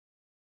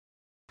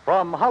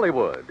From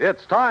Hollywood,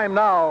 it's time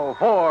now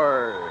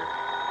for...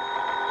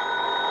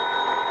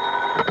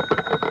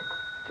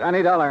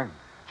 Johnny Dollar.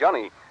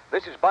 Johnny,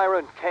 this is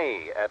Byron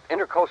Kay at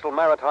Intercoastal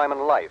Maritime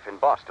and Life in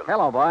Boston.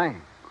 Hello, boy.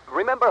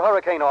 Remember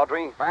Hurricane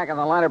Audrey? Back in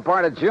the latter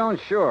part of June,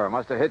 sure.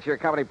 Must have hit your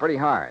company pretty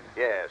hard.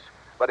 Yes.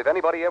 But if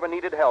anybody ever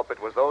needed help,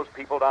 it was those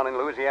people down in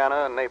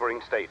Louisiana and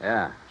neighboring states.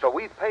 Yeah. So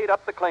we've paid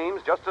up the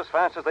claims just as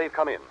fast as they've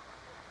come in.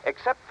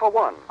 Except for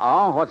one.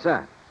 Oh, what's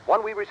that?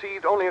 One we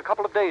received only a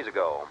couple of days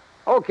ago.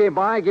 Okay,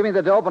 bye. Give me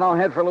the dope and I'll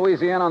head for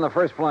Louisiana on the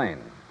first plane.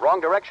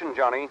 Wrong direction,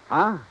 Johnny.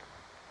 Huh?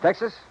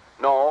 Texas?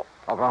 No.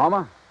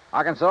 Oklahoma?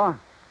 Arkansas?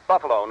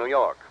 Buffalo, New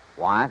York.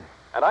 What?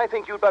 And I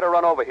think you'd better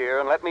run over here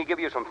and let me give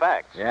you some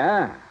facts.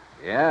 Yeah,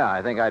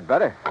 I think I'd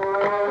better.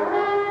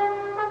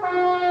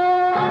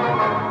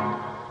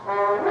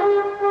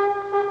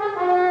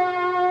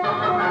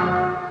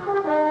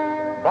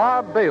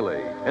 Bob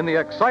Bailey in the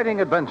exciting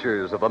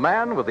adventures of the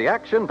man with the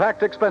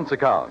action-packed expense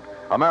account.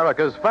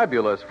 America's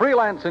fabulous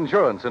freelance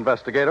insurance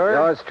investigator.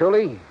 Yours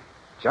truly,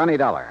 Johnny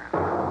Dollar.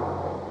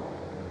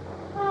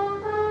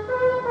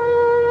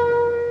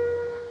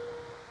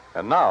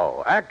 And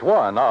now, Act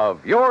One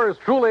of Yours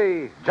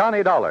Truly,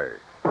 Johnny Dollar.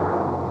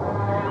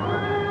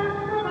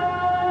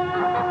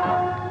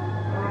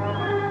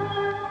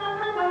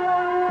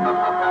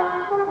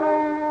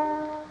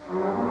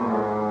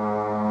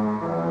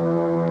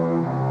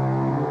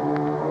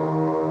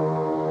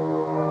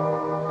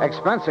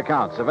 Expense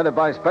account submitted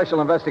by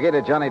Special Investigator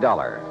Johnny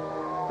Dollar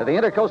to the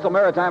Intercoastal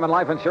Maritime and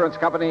Life Insurance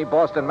Company,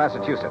 Boston,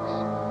 Massachusetts.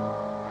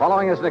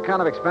 Following is an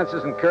account of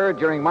expenses incurred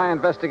during my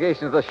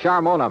investigation of the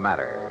Charmona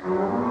matter.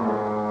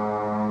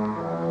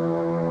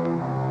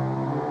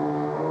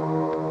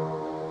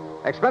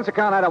 Expense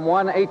account item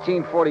 1,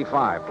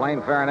 1845.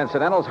 Plane fare and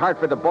incidentals,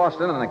 Hartford to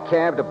Boston, and a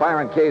cab to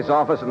Byron Kay's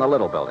office in the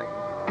Little Building.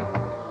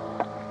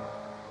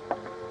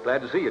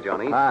 Glad to see you,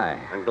 Johnny. Hi.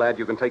 I'm glad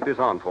you can take this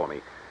on for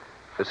me.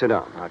 Sit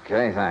down.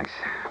 Okay, thanks.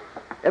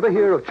 Ever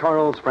hear of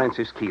Charles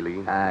Francis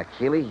Keeley?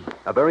 Keeley?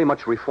 A very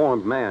much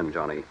reformed man,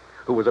 Johnny,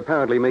 who was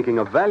apparently making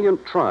a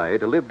valiant try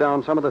to live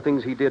down some of the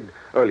things he did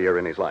earlier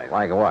in his life.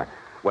 Like what?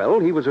 Well,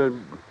 he was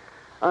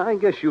I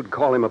guess you'd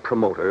call him a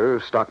promoter,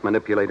 stock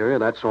manipulator,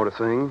 that sort of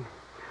thing.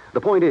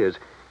 The point is,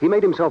 he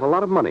made himself a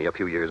lot of money a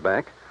few years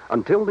back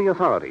until the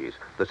authorities,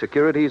 the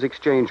Securities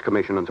Exchange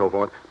Commission and so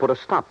forth, put a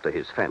stop to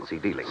his fancy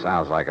dealing.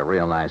 Sounds like a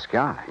real nice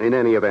guy. In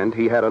any event,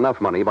 he had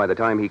enough money by the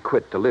time he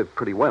quit to live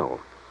pretty well.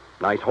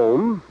 Nice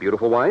home,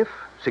 beautiful wife,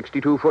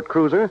 62-foot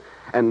cruiser,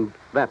 and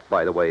that,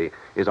 by the way,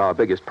 is our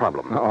biggest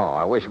problem. Oh,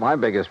 I wish my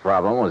biggest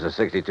problem was a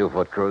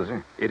 62-foot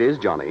cruiser. It is,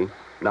 Johnny.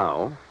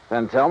 Now.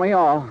 Then tell me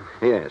all.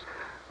 Yes.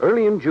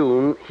 Early in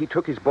June, he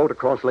took his boat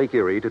across Lake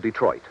Erie to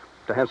Detroit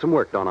to have some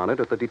work done on it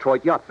at the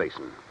Detroit Yacht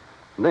Basin.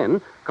 Then,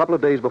 a couple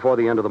of days before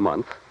the end of the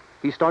month,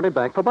 he started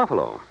back for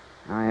Buffalo.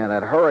 Oh, yeah,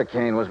 that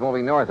hurricane was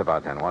moving north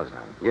about then, wasn't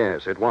it?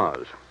 Yes, it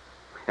was.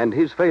 And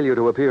his failure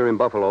to appear in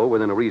Buffalo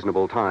within a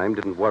reasonable time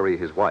didn't worry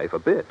his wife a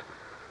bit.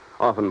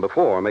 Often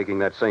before making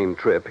that same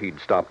trip, he'd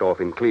stopped off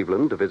in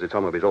Cleveland to visit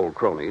some of his old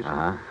cronies.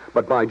 Uh-huh.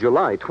 But by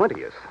July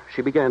 20th,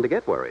 she began to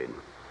get worried.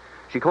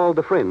 She called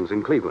the friends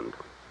in Cleveland.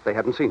 They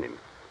hadn't seen him.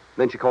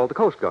 Then she called the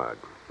Coast Guard.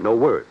 No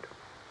word.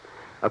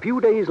 A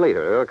few days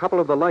later, a couple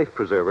of the life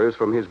preservers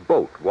from his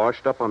boat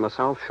washed up on the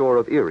south shore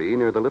of Erie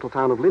near the little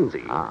town of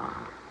Lindsay.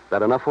 Ah.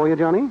 That enough for you,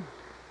 Johnny?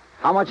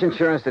 How much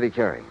insurance did he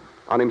carry?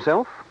 On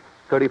himself,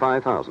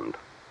 $35,000.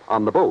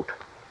 On the boat,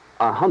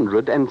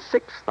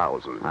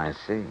 $106,000. I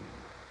see.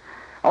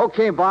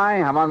 Okay, bye.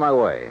 I'm on my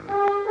way.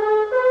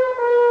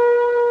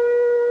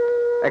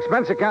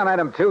 Expense account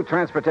item 2,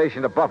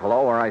 transportation to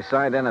Buffalo, where I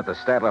signed in at the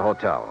Statler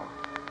Hotel.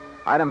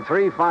 Item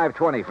 3,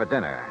 $520 for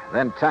dinner.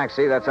 Then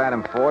taxi, that's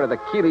item 4, to the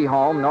Keeley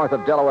home north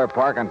of Delaware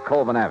Park on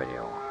Colvin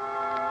Avenue.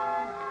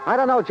 I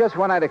don't know just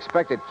what I'd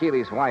expected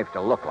Keeley's wife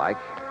to look like.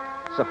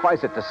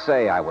 Suffice it to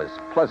say, I was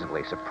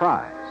pleasantly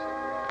surprised.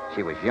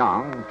 She was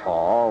young,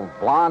 tall,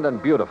 blonde,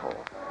 and beautiful,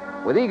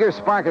 with eager,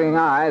 sparkling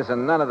eyes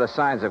and none of the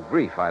signs of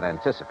grief I'd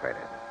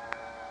anticipated.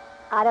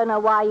 I don't know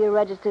why you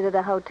registered at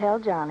the hotel,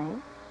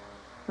 Johnny.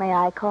 May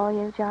I call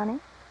you, Johnny?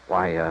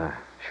 Why,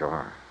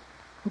 sure.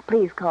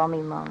 Please call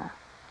me Mona.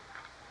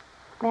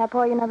 May I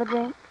pour you another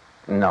drink?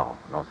 No,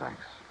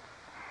 thanks.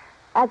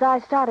 As I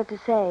started to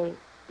say,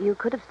 you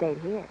could have stayed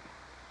here.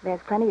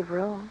 There's plenty of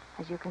room,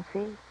 as you can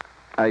see.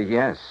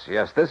 Yes.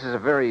 This is a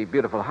very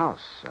beautiful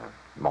house,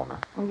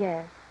 Mona.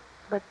 Yes,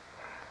 but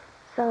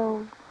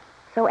so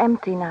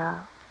empty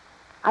now.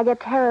 I get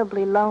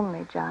terribly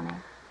lonely, Johnny.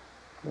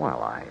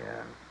 Well,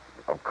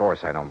 of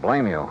course I don't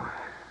blame you.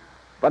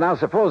 But now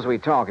suppose we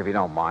talk, if you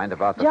don't mind,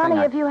 about the Johnny,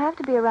 thing if you have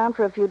to be around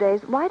for a few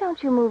days, why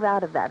don't you move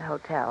out of that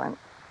hotel and...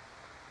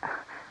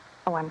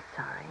 Oh, I'm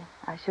sorry.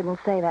 I shouldn't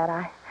say that.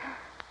 I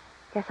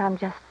guess I'm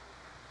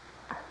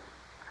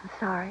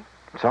sorry.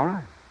 It's all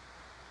right.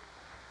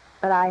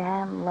 But I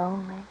am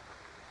lonely.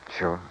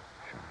 Sure.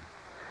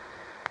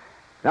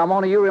 Now,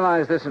 Mona, you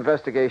realize this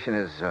investigation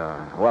is,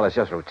 it's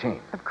just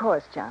routine. Of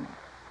course, Johnny.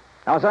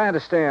 Now, as I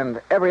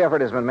understand, every effort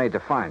has been made to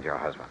find your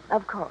husband.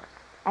 Of course.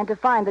 And to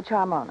find the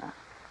Charmona.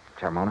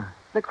 Charmona?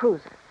 The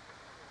cruiser.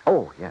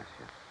 Oh, yes,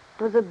 yes.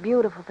 It was a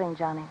beautiful thing,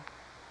 Johnny.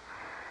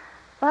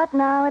 But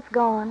now it's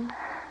gone.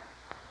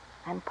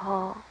 And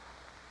Paul.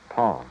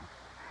 Paul?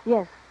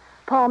 Yes,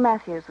 Paul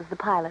Matthews was the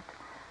pilot.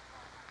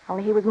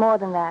 Only he was more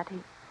than that.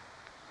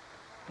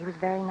 He was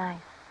very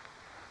nice.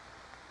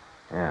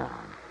 Yeah.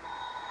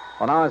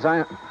 Well, now, as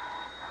I...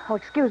 Oh,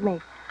 excuse me.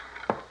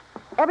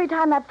 Every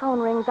time that phone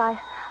rings, I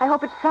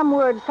hope it's some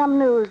word, some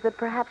news that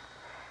perhaps...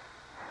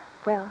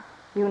 Well,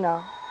 you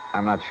know.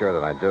 I'm not sure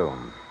that I do.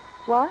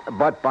 What?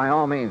 But by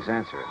all means,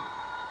 answer it.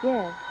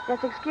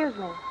 Yes, excuse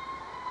me.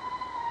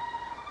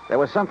 There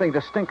was something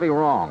distinctly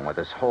wrong with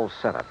this whole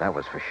setup, that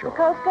was for The sure.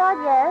 Coast Guard,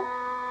 yes.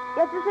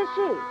 Yes, this is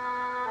she.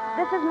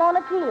 This is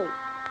Mona Keeley.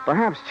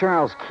 Perhaps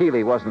Charles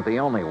Keeley wasn't the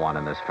only one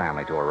in this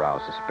family to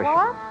arouse suspicion.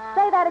 What?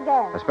 Say that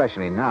again.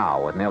 Especially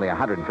now, with nearly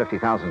 $150,000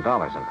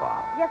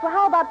 involved. Yes, well,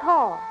 how about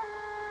Paul?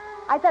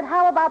 I said,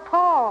 how about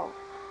Paul?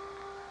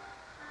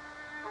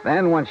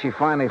 Then, when she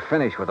finally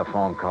finished with the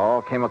phone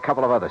call, came a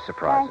couple of other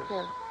surprises.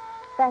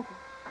 Thank you.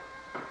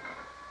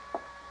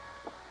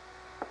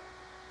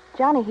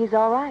 Johnny, he's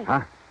all right.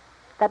 Huh?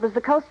 That was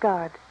the Coast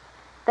Guard.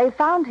 They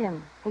found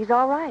him. He's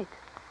all right.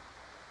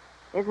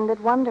 Isn't it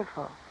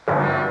wonderful?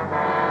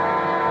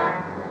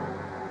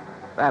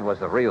 That was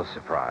the real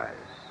surprise.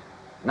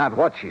 Not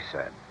what she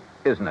said.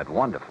 Isn't it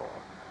wonderful?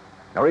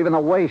 Or even the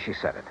way she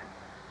said it.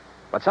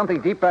 But something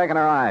deep back in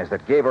her eyes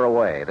that gave her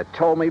away, that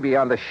told me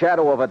beyond the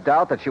shadow of a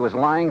doubt that she was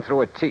lying through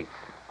her teeth.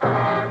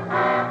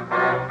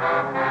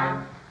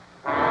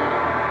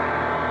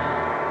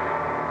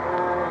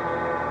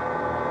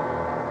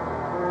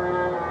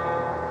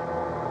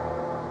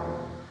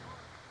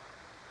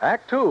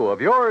 Act two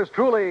of yours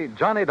truly,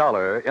 Johnny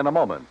Dollar, in a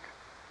moment.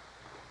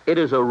 It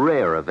is a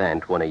rare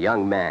event when a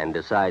young man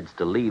decides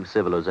to leave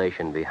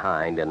civilization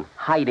behind and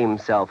hide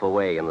himself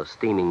away in the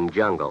steaming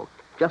jungle,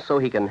 just so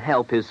he can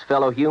help his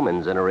fellow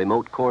humans in a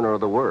remote corner of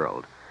the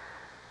world.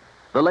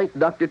 The late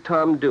Dr.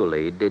 Tom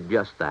Dooley did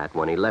just that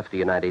when he left the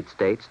United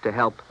States to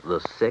help the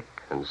sick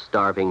and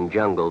starving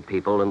jungle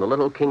people in the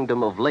little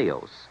kingdom of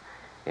Laos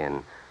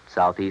in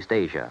Southeast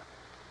Asia.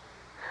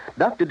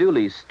 Dr.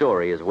 Dooley's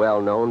story is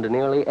well known to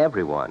nearly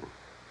everyone.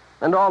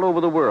 And all over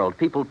the world,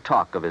 people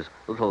talk of his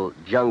little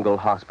jungle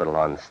hospital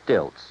on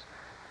stilts.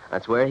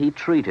 That's where he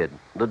treated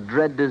the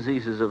dread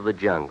diseases of the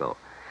jungle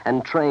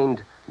and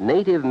trained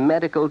native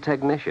medical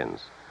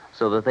technicians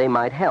so that they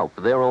might help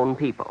their own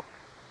people.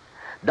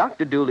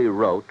 Dr. Dooley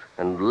wrote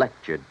and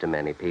lectured to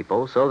many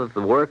people so that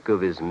the work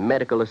of his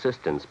medical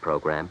assistance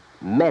program,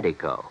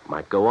 Medico,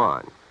 might go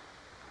on.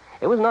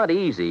 It was not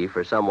easy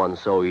for someone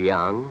so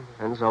young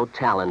and so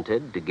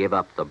talented to give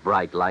up the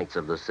bright lights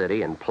of the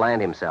city and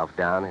plant himself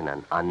down in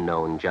an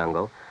unknown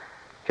jungle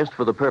just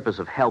for the purpose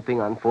of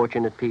helping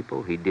unfortunate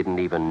people he didn't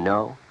even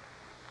know.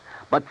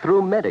 But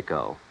through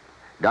Medico,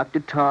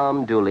 Dr.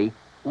 Tom Dooley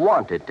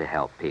wanted to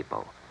help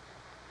people.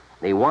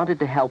 He wanted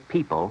to help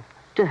people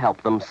to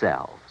help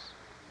themselves.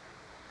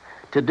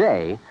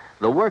 Today,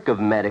 the work of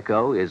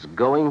Medico is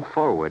going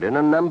forward in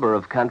a number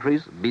of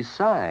countries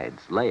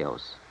besides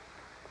Laos.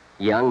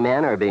 Young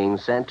men are being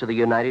sent to the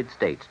United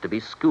States to be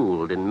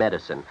schooled in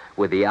medicine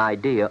with the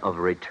idea of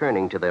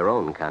returning to their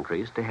own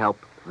countries to help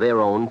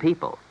their own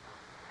people.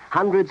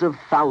 Hundreds of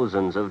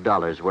thousands of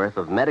dollars worth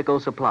of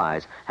medical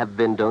supplies have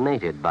been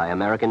donated by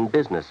American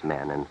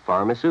businessmen and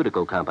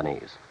pharmaceutical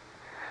companies.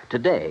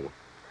 Today,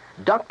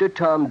 Dr.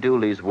 Tom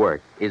Dooley's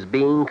work is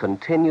being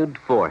continued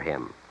for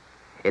him.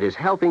 It is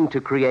helping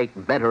to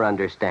create better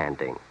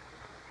understanding.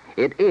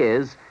 It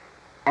is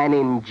an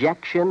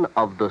injection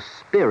of the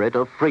spirit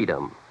of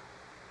freedom.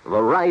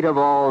 The right of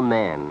all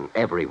men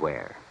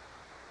everywhere.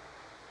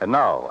 And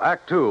now,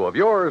 Act two of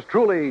yours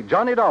truly,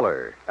 Johnny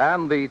Dollar,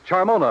 and the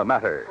Charmona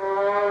matter.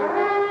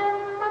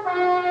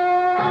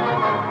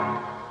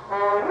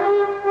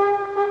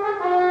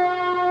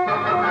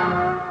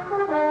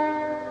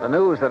 The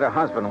news that her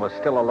husband was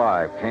still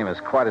alive came as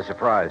quite a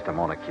surprise to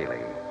Mona Keeley.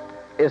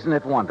 Isn't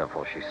it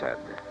wonderful, she said.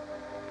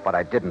 But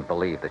I didn't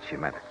believe that she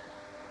meant it.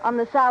 On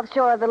the south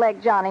shore of the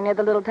lake, Johnny, near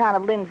the little town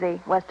of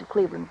Lindsay, west of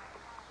Cleveland.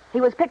 He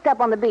was picked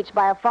up on the beach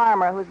by a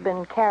farmer who's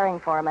been caring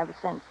for him ever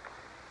since.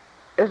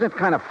 Isn't it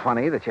kind of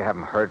funny that you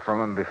haven't heard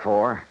from him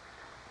before?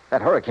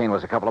 That hurricane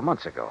was a couple of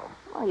months ago.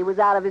 Well, he was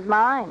out of his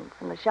mind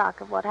from the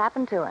shock of what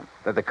happened to him.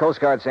 Did the Coast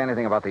Guard say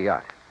anything about the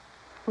yacht?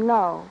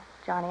 No,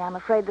 Johnny, I'm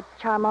afraid that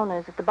Charmona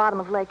is at the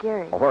bottom of Lake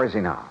Erie. Well, where is he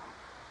now?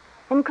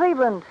 In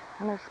Cleveland,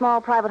 in a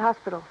small private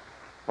hospital.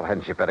 Well,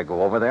 hadn't you better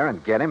go over there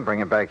and get him, bring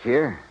him back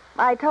here?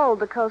 I told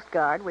the Coast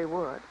Guard we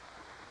would.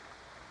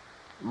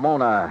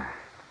 Mona,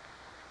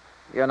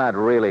 you're not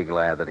really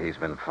glad that he's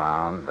been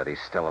found, that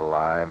he's still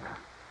alive,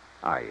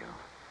 are you?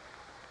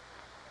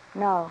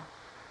 No,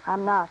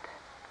 I'm not.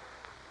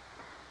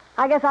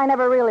 I guess I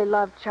never really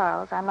loved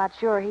Charles. I'm not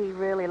sure he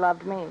really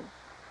loved me.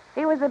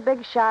 He was a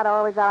big shot,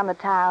 always out in the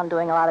town,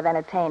 doing a lot of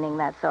entertaining,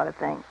 that sort of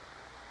thing.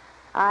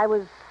 I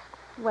was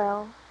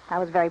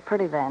very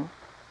pretty then.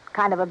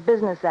 Kind of a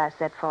business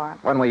asset for him.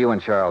 When were you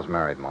and Charles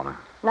married, Mona?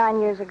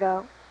 9 years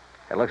ago.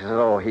 It looks as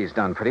though he's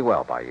done pretty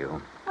well by you.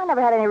 I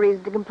never had any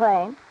reason to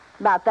complain.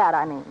 About that,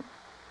 I mean.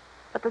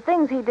 But the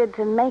things he did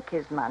to make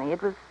his money,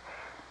 it was,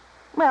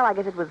 well, I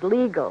guess it was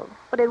legal,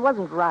 but it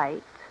wasn't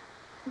right.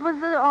 It was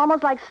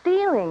almost like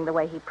stealing, the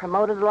way he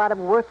promoted a lot of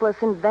worthless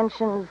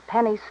inventions,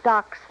 penny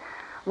stocks,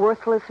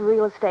 worthless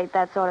real estate,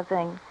 that sort of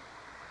thing.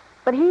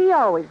 But he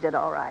always did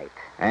all right.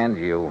 And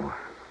you.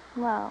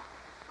 Well,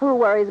 who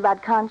worries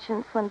about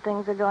conscience when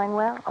things are going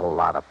well? A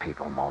lot of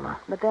people, Mona.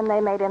 But then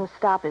they made him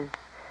stop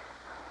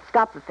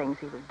the things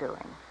he was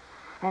doing.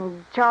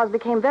 And Charles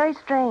became very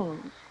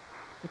strange.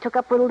 He took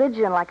up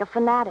religion like a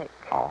fanatic.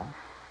 Oh?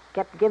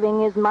 Kept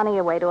giving his money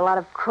away to a lot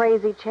of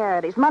crazy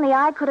charities, money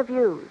I could have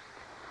used.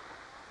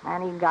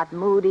 And he got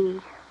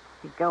moody.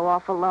 He'd go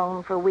off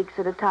alone for weeks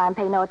at a time,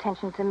 pay no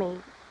attention to me.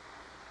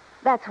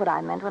 That's what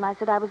I meant when I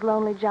said I was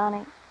lonely,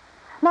 Johnny.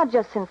 Not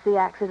just since the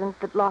accident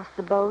that lost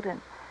the boat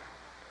and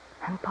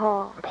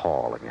Paul.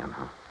 Paul again,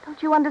 huh?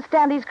 Don't you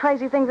understand? These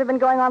crazy things have been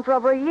going on for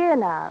over a year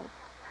now.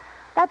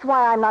 That's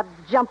why I'm not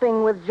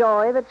jumping with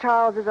joy that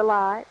Charles is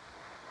alive.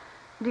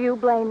 Do you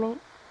blame me?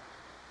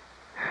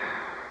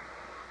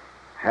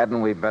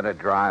 Hadn't we better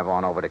drive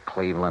on over to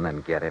Cleveland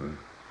and get him?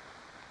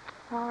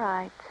 All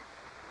right.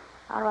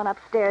 I'll run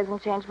upstairs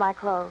and change my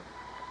clothes.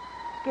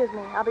 Excuse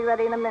me. I'll be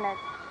ready in a minute.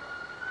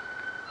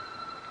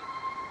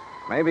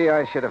 Maybe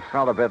I should have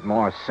felt a bit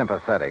more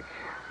sympathetic,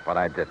 but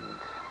I didn't.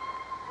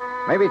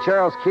 Maybe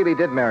Charles Keeley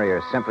did marry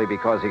her simply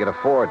because he could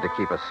afford to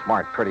keep a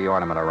smart, pretty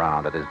ornament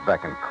around at his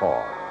beck and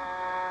call.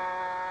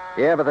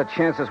 Yeah, but the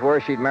chances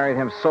were she'd married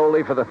him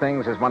solely for the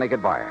things his money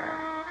could buy her.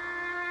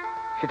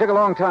 She took a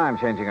long time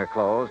changing her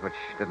clothes, which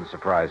didn't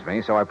surprise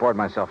me, so I poured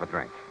myself a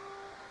drink.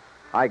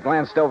 I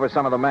glanced over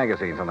some of the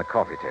magazines on the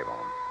coffee table.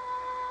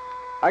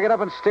 I got up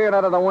and stared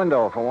out of the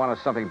window for want of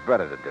something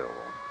better to do.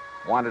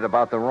 Wandered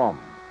about the room.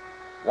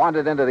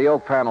 Wandered into the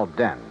oak-paneled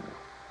den.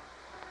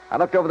 I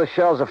looked over the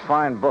shelves of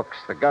fine books,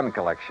 the gun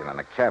collection, and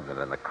the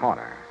cabinet in the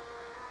corner.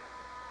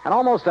 And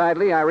almost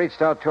idly, I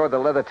reached out toward the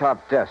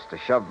leather-topped desk to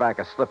shove back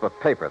a slip of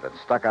paper that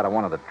stuck out of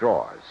one of the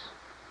drawers.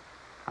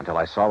 Until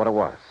I saw what it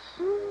was.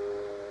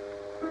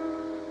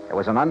 It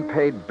was an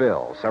unpaid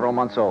bill, several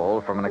months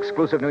old, from an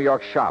exclusive New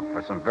York shop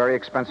for some very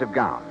expensive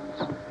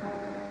gowns.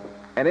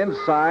 And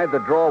inside, the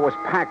drawer was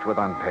packed with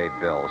unpaid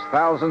bills,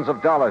 thousands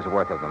of dollars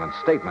worth of them, and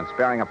statements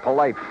bearing a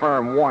polite,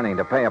 firm warning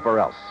to pay up or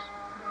else.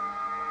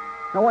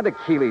 No wonder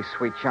Keeley's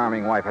sweet,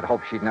 charming wife had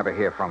hoped she'd never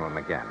hear from him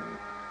again.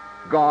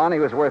 Gone, he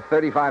was worth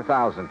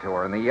 $35,000 to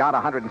her, and the yacht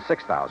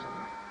 $106,000.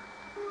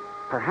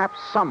 Perhaps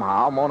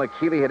somehow Mona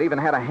Keeley had even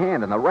had a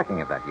hand in the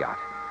wrecking of that yacht.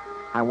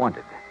 I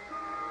wondered.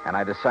 And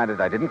I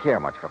decided I didn't care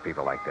much for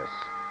people like this.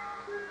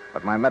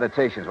 But my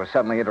meditations were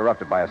suddenly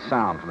interrupted by a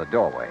sound from the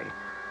doorway.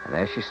 And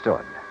there she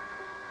stood.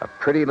 A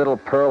pretty little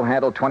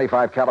pearl-handled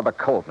 .25 caliber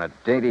Colt in a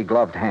dainty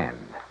gloved hand.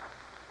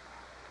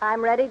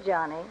 I'm ready,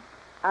 Johnny.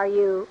 Are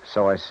you?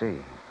 So I see.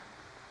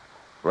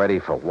 Ready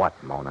for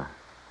what, Mona?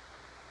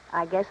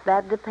 I guess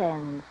that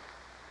depends,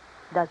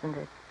 doesn't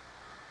it?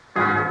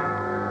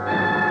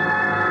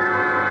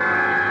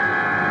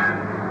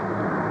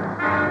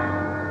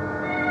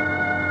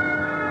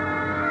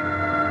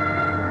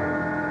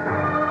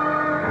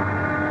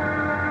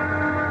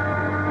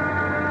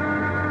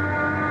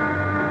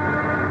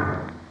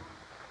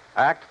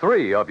 Act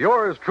 3 of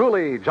yours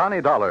truly,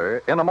 Johnny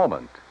Dollar, in a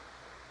moment.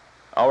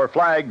 Our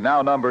flag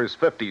now numbers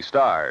 50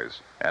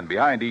 stars, and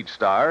behind each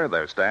star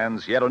there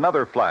stands yet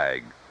another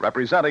flag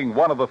representing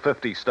one of the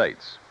 50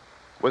 states.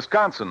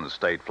 Wisconsin's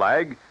state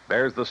flag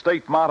bears the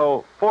state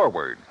motto,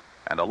 Forward,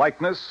 and a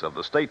likeness of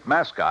the state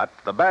mascot,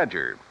 the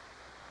badger.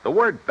 The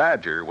word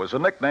badger was a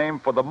nickname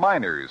for the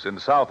miners in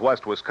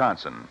southwest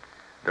Wisconsin.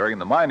 During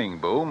the mining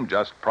boom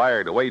just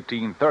prior to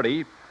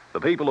 1830, the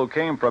people who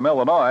came from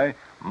Illinois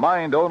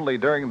mined only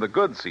during the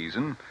good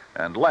season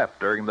and left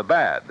during the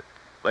bad.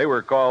 They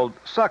were called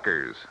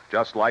suckers,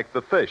 just like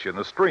the fish in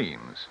the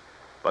streams.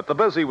 But the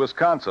busy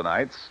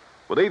Wisconsinites,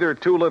 with either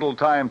too little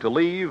time to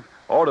leave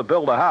or to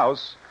build a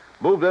house,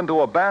 moved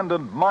into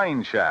abandoned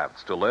mine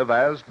shafts to live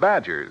as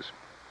badgers.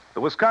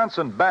 The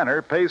Wisconsin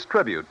banner pays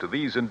tribute to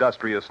these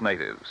industrious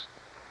natives.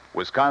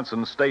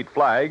 Wisconsin's state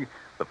flag,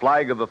 the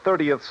flag of the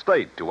 30th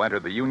state to enter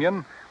the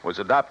Union, was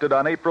adopted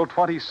on April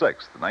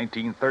 26,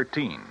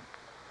 1913.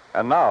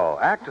 And now,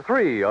 Act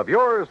 3 of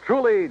yours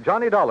truly,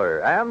 Johnny Dollar,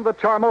 and the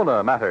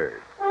Charmona matter.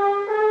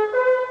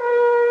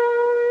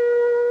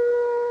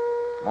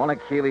 Mona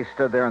Keeley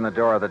stood there in the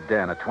door of the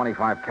den, a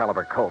 .25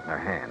 caliber Colt in her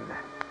hand.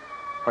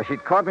 For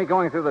she'd caught me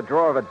going through the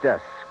drawer of a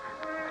desk,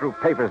 through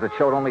papers that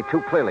showed only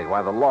too clearly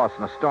why the loss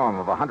in a storm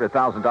of a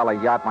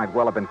 $100,000 yacht might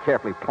well have been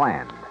carefully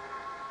planned.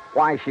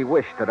 Why she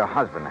wished that her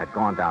husband had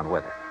gone down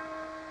with her.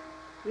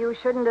 You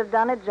shouldn't have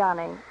done it,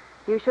 Johnny.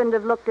 You shouldn't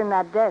have looked in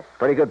that desk.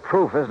 Pretty good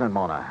proof, isn't it,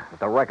 Mona, that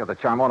the wreck of the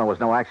Charmona was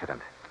no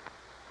accident.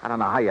 I don't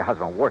know how your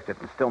husband worked it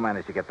and still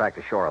managed to get back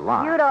to shore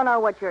alive. You don't know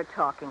what you're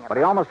talking about. But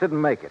he almost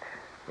didn't make it,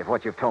 if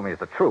what you've told me is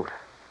the truth.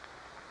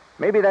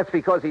 Maybe that's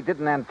because he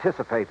didn't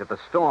anticipate that the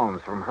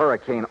storms from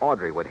Hurricane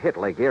Audrey would hit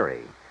Lake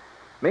Erie.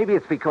 Maybe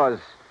it's because...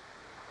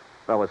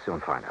 Well, we'll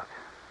soon find out.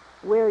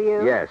 Will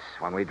you? Yes,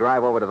 when we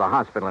drive over to the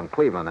hospital in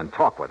Cleveland and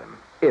talk with him,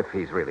 if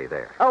he's really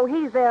there. Oh,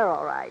 he's there,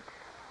 all right.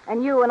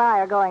 And you and I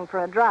are going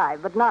for a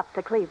drive, but not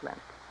to Cleveland.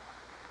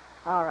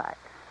 All right,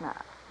 now.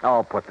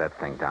 Oh, put that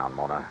thing down,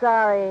 Mona.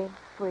 Sorry,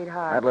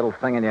 sweetheart. That little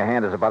thing in your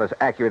hand is about as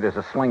accurate as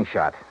a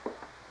slingshot.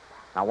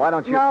 Now, why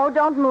don't you... No,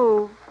 don't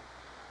move.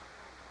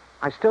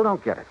 I still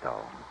don't get it,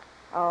 though.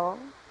 Oh?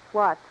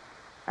 What?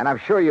 And I'm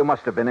sure you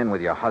must have been in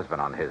with your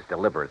husband on his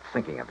deliberate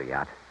sinking of the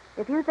yacht.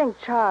 If you think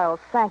Charles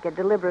sank it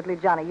deliberately,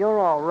 Johnny, you're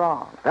all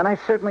wrong. Then I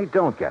certainly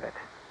don't get it.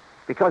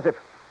 Because if...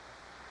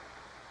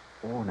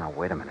 Oh, now,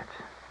 wait a minute.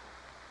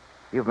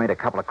 You've made a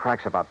couple of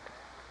cracks about...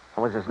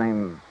 What was his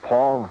name?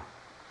 Paul?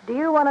 Do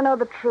you want to know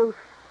the truth?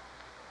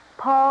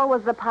 Paul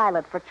was the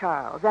pilot for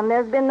Charles, and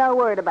there's been no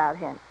word about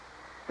him.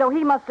 So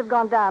he must have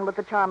gone down with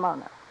the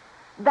Charmona.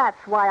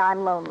 That's why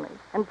I'm lonely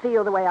and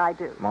feel the way I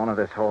do. Mona,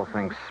 this whole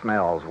thing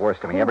smells worse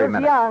to me every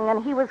minute. He was young,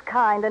 and he was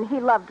kind, and he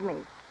loved me.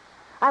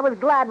 I was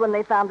glad when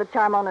they found that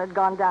Charmona had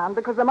gone down,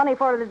 because the money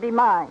for it would be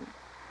mine.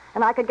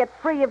 And I could get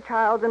free of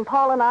Charles, and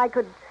Paul and I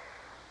could...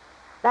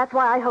 That's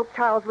why I hoped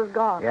Charles was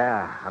gone.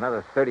 Yeah,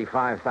 another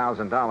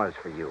 $35,000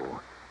 for you.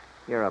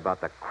 You're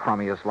about the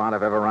crummiest lot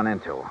I've ever run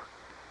into.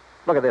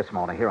 Look at this,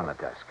 Mona, here on the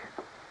desk.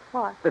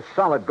 What? This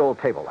solid gold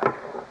table lamp.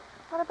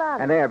 What about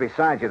it? And there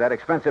beside you, that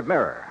expensive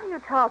mirror. What are you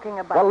talking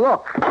about? Well,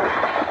 look.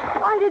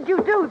 Why did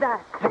you do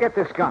that? To get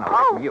this gun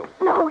away from you.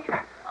 No, you...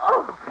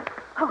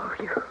 Oh,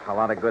 you... A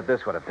lot of good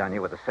this would have done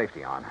you with the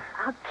safety on.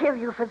 I'll kill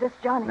you for this,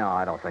 Johnny. No,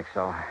 I don't think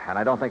so. And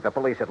I don't think the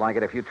police would like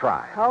it if you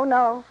tried. Oh,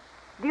 no.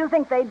 Do you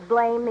think they'd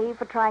blame me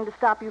for trying to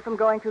stop you from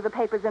going through the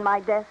papers in my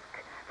desk?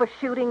 For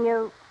shooting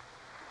you?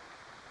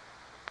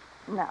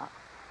 No.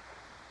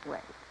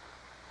 Wait.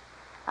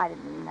 I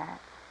didn't mean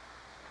that.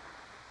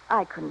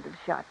 I couldn't have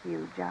shot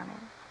you, Johnny.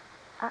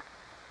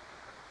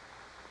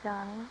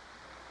 Johnny?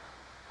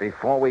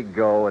 Before we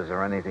go, is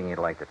there anything you'd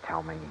like to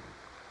tell me?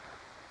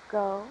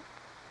 Go?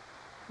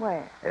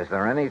 Where? Is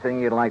there anything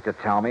you'd like to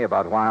tell me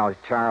about why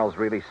Charles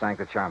really sank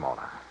the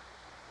Charmona?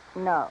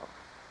 No.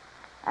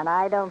 And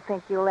I don't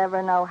think you'll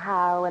ever know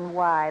how and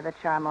why the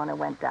Charmona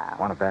went down.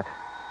 Want to bet?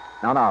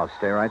 No,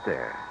 stay right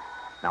there.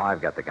 Now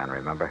I've got the gun,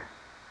 remember?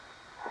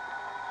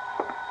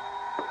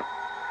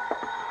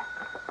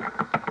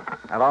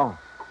 Hello?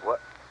 What?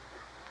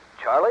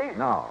 Charlie?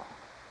 No.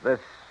 This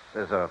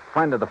is a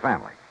friend of the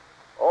family.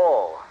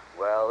 Oh,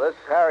 well, this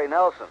is Harry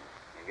Nelson.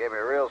 You gave me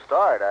a real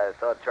start. I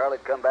thought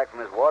Charlie'd come back from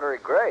his watery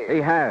grave.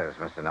 He has,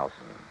 Mr. Nelson.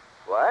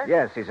 What?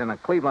 Yes, he's in a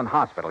Cleveland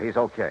hospital. He's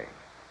okay.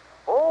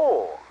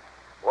 Oh.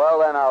 Well,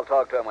 then I'll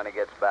talk to him when he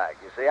gets back.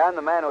 You see, I'm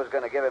the man who was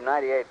going to give him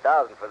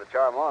 $98,000 for the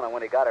Charmona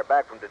when he got her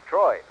back from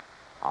Detroit.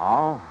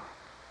 Oh?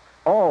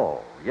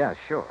 Oh, yeah,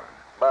 sure.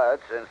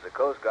 But since the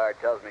Coast Guard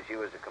tells me she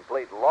was a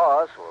complete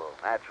loss, well,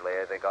 naturally,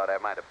 I think I ought to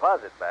have my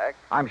deposit back.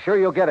 I'm sure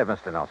you'll get it,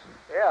 Mr. Nelson.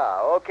 Yeah,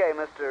 okay,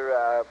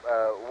 Mr.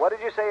 What did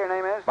you say your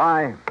name is?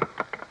 Bye.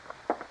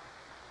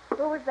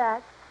 Who was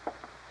that?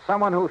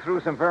 Someone who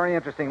threw some very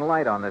interesting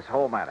light on this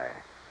whole matter.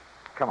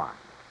 Come on.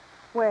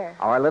 Where?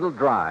 Our little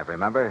drive,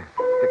 remember?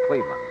 To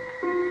Cleveland.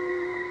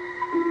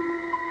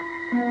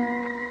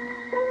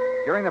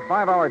 During the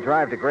 5-hour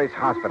drive to Grace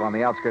Hospital on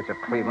the outskirts of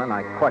Cleveland,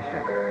 I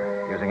questioned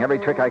her, using every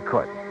trick I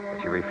could,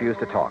 but she refused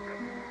to talk.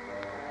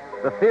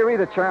 The theory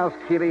that Charles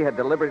Keeley had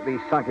deliberately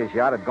sunk his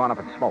yacht had gone up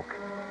in smoke.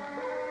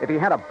 If he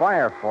had a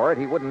buyer for it,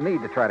 he wouldn't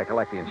need to try to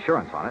collect the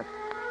insurance on it.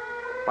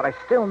 But I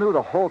still knew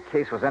the whole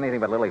case was anything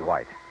but lily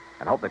white,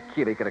 and hoped that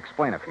Keeley could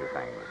explain a few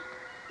things.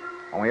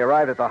 When we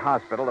arrived at the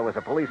hospital, there was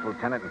a police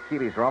lieutenant in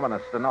Keeley's room and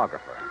a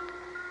stenographer.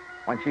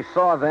 When she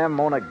saw them,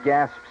 Mona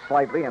gasped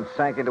slightly and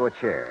sank into a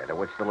chair, to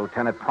which the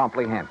lieutenant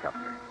promptly handcuffed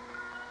her.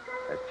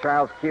 As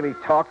Charles Keeley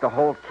talked, the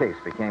whole case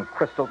became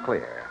crystal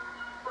clear,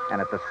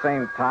 and at the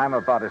same time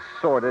about as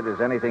sordid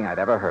as anything I'd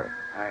ever heard.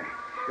 I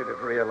should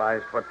have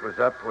realized what was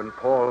up when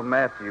Paul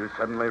Matthews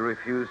suddenly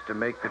refused to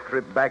make the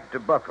trip back to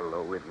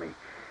Buffalo with me.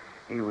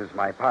 He was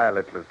my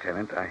pilot,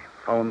 Lieutenant. I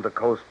phoned the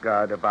Coast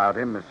Guard about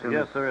him as soon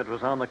as... Yes, sir. It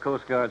was on the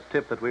Coast Guard's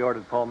tip that we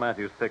ordered Paul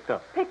Matthews picked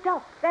up. Picked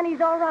up. Then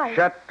he's all right.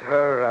 Shut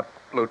her up,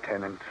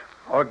 Lieutenant,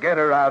 or get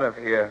her out of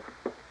here.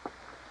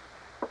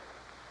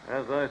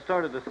 As I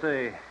started to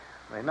say,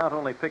 they not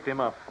only picked him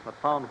up, but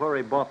found where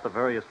he bought the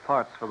various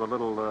parts for the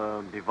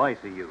little device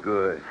he used.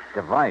 Good.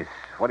 Device?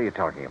 What are you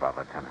talking about,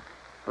 Lieutenant?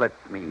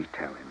 Let me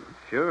tell him.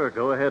 Sure,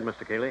 go ahead,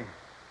 Mr. Keeley.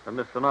 Then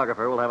this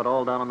stenographer will have it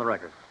all down on the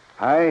record.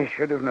 I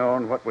should have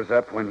known what was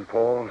up when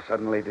Paul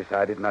suddenly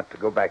decided not to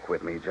go back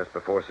with me just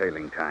before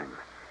sailing time.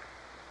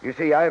 You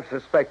see, I've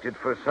suspected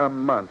for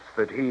some months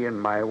that he and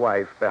my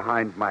wife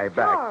behind my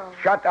back... Charles.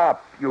 Shut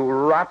up, you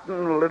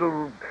rotten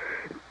little...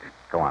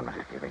 Go on,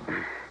 Mr. Keeley.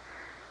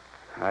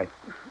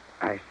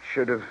 I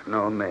should have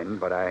known then,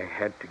 but I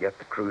had to get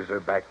the cruiser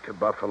back to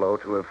Buffalo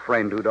to a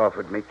friend who'd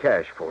offered me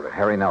cash for it.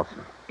 Harry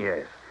Nelson.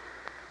 Yes.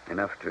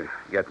 Enough to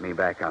get me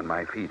back on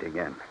my feet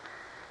again.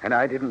 And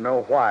I didn't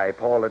know why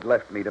Paul had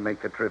left me to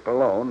make the trip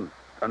alone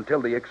until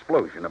the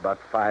explosion about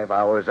 5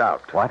 hours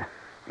out. What?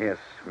 Yes,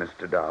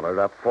 Mr. Dollar,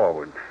 up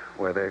forward,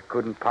 where there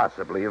couldn't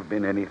possibly have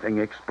been anything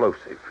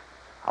explosive.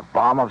 A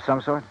bomb of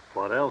some sort?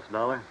 What else,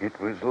 Dollar? It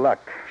was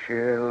luck,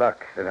 sheer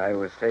luck, that I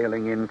was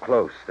sailing in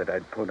close, that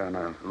I'd put on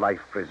a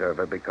life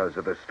preserver because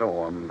of the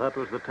storm. That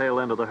was the tail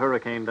end of the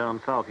hurricane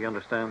down south, you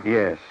understand?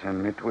 Yes,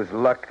 and it was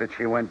luck that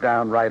she went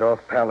down right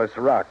off Palace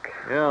Rock.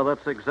 Yeah,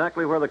 that's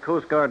exactly where the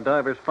Coast Guard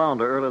divers found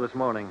her early this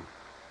morning.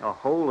 A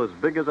hole as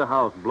big as a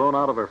house blown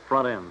out of her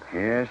front end.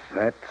 Yes,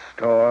 that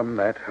storm,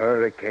 that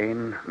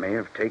hurricane, may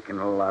have taken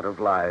a lot of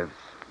lives,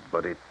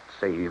 but it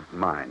saved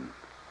mine.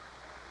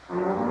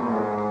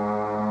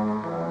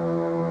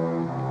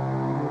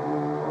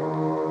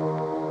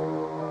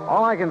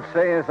 All I can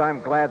say is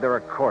I'm glad there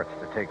are courts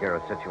to take care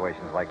of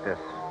situations like this.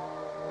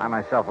 I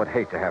myself would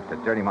hate to have to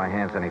dirty my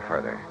hands any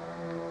further.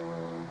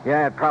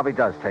 Yeah, it probably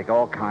does take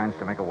all kinds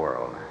to make a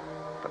world.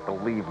 But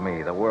believe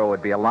me, the world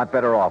would be a lot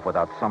better off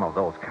without some of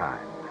those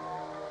kinds.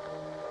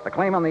 The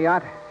claim on the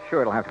yacht,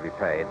 sure, it'll have to be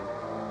paid.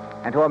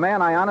 And to a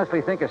man I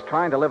honestly think is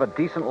trying to live a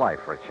decent life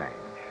for a change.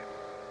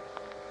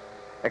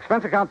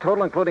 Expense account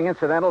total, including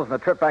incidentals, and the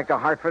trip back to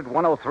Hartford,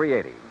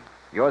 $103.80.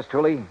 Yours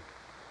truly,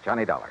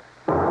 Johnny Dollar.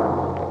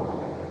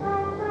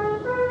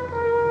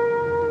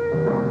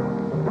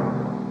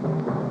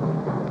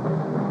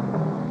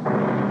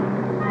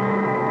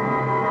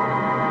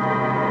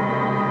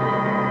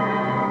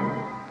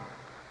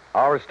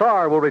 Our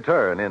star will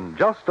return in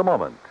just a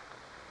moment.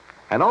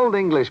 An old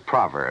English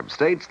proverb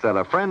states that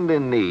a friend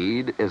in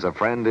need is a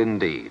friend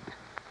indeed.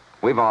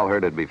 We've all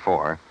heard it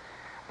before,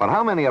 but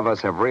how many of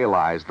us have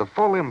realized the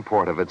full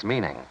import of its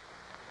meaning?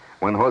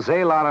 When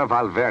Jose Lara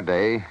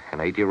Valverde, an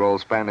 8-year-old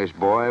Spanish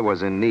boy,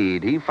 was in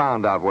need, he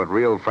found out what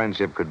real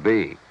friendship could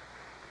be.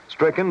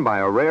 Stricken by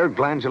a rare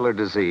glandular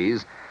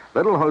disease,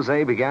 little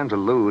Jose began to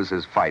lose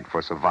his fight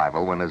for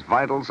survival when his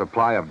vital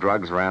supply of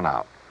drugs ran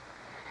out.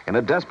 In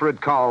a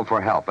desperate call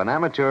for help, an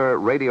amateur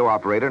radio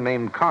operator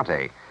named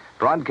Conte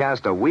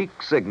broadcast a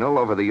weak signal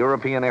over the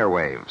European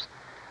airwaves.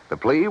 The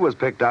plea was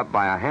picked up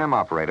by a ham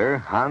operator,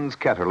 Hans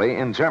Ketterle,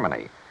 in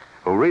Germany,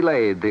 who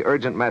relayed the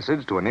urgent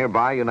message to a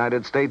nearby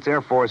United States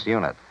Air Force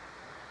unit.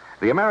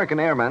 The American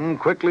airmen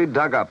quickly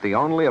dug up the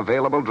only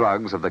available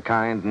drugs of the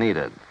kind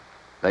needed.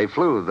 They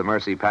flew the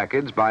Mercy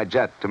package by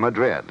jet to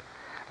Madrid.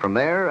 From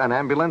there, an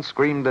ambulance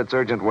screamed its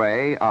urgent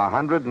way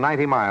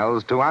 190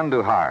 miles to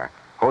Andújar,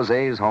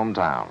 Jose's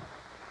hometown.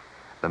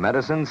 The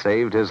medicine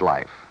saved his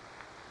life,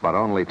 but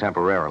only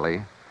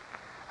temporarily.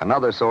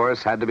 Another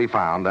source had to be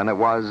found, and it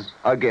was,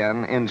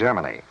 again, in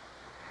Germany.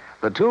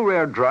 The two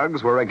rare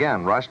drugs were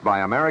again rushed by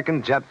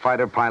American jet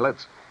fighter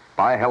pilots,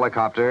 by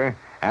helicopter,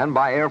 and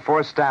by Air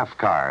Force staff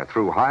car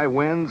through high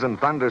winds and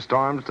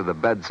thunderstorms to the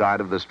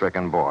bedside of the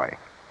stricken boy.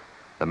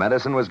 The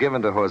medicine was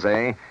given to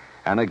Jose,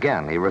 and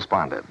again he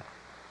responded.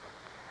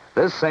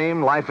 This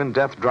same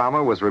life-and-death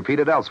drama was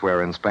repeated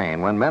elsewhere in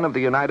Spain when men of the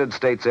United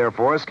States Air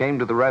Force came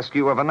to the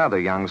rescue of another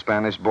young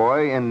Spanish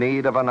boy in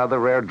need of another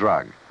rare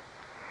drug.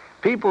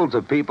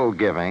 People-to-people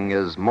giving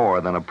is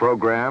more than a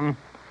program.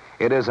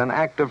 It is an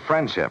act of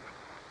friendship.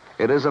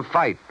 It is a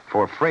fight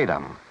for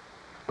freedom,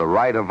 the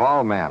right of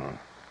all men,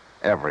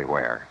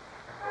 everywhere.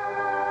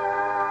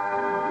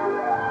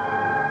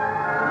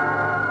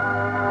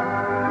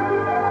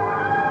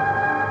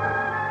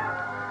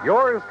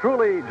 Yours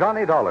truly,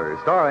 Johnny Dollar,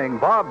 starring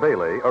Bob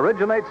Bailey,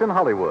 originates in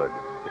Hollywood.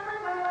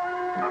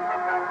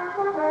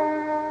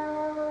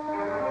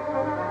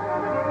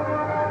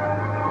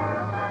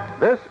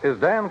 This is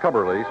Dan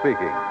Cumberly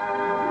speaking.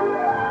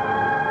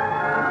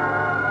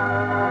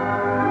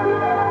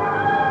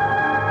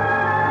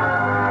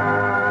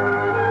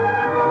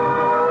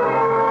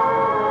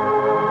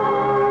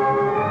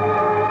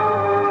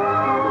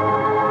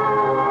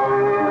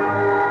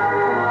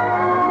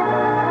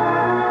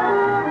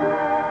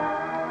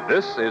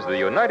 This is the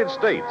United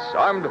States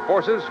Armed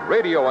Forces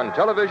Radio and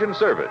Television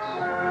Service.